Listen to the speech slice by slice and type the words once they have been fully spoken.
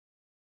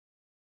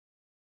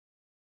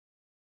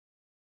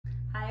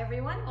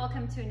everyone,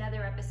 welcome to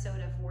another episode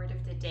of Word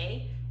of the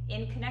Day.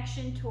 In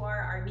connection to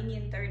our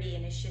Armenian 30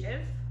 initiative,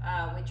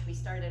 which we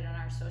started on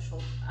our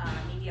social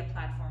media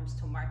platforms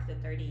to mark the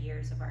 30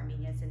 years of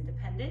Armenia's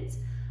independence,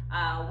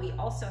 we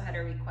also had a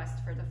request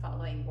for the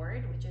following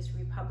word, which is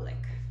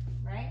republic,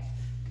 right?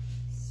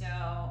 So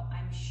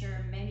I'm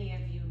sure many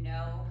of you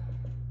know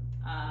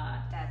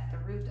that the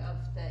root of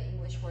the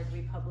English word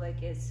republic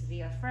is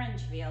via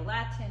French, via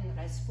Latin,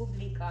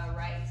 respublica,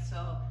 right?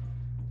 So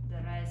the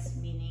res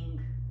meaning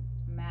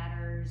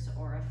matters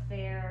or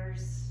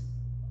affairs,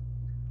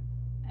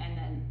 and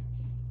then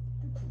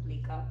the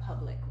publica,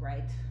 public,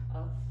 right,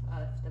 of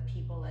the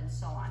people and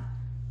so on.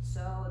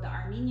 So the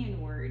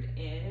Armenian word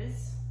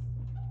is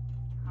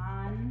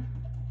han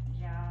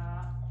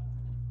ja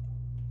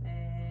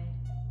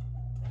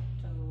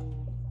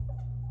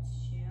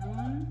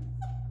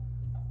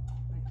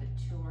with the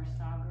two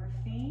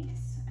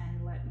orthographies,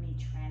 and let me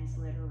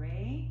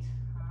transliterate.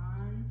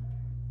 Han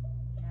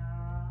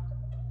ja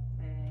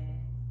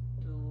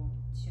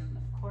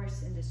Of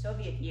course, in the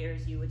Soviet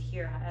years, you would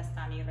hear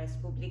Hayastani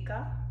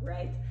Respublika,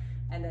 right?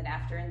 And then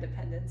after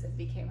independence, it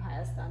became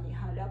Hayastani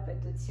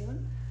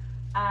Karapetian.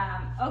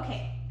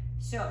 Okay,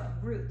 so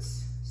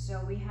roots.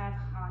 So we have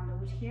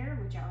Hanud here,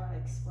 which I'll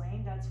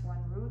explain. That's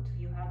one root.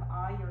 You have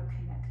A, your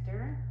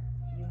connector.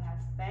 You have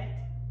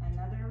Bet,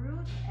 another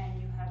root.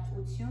 And you have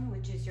Utsun,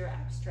 which is your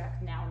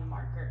abstract noun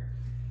marker.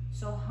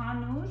 So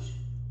Hanud,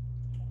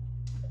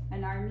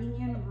 an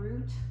Armenian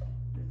root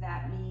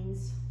that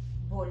means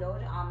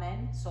Bolod,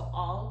 amen, so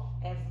all,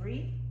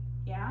 every,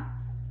 yeah.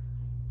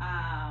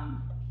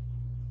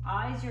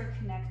 A is your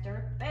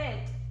connector.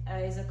 Bet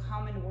is a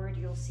common word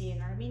you'll see in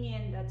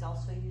Armenian that's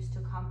also used to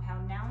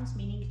compound nouns,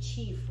 meaning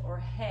chief or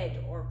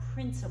head or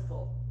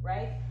principal,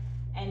 right?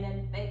 And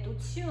then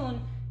Betutsun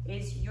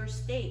is your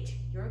state,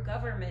 your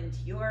government,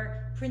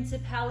 your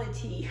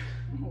principality,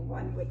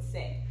 one would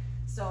say.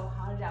 So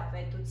Handa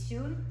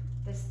Betutsun,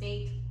 the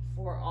state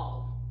for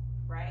all,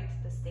 right?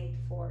 The state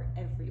for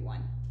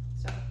everyone.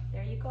 So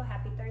there you go.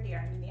 Happy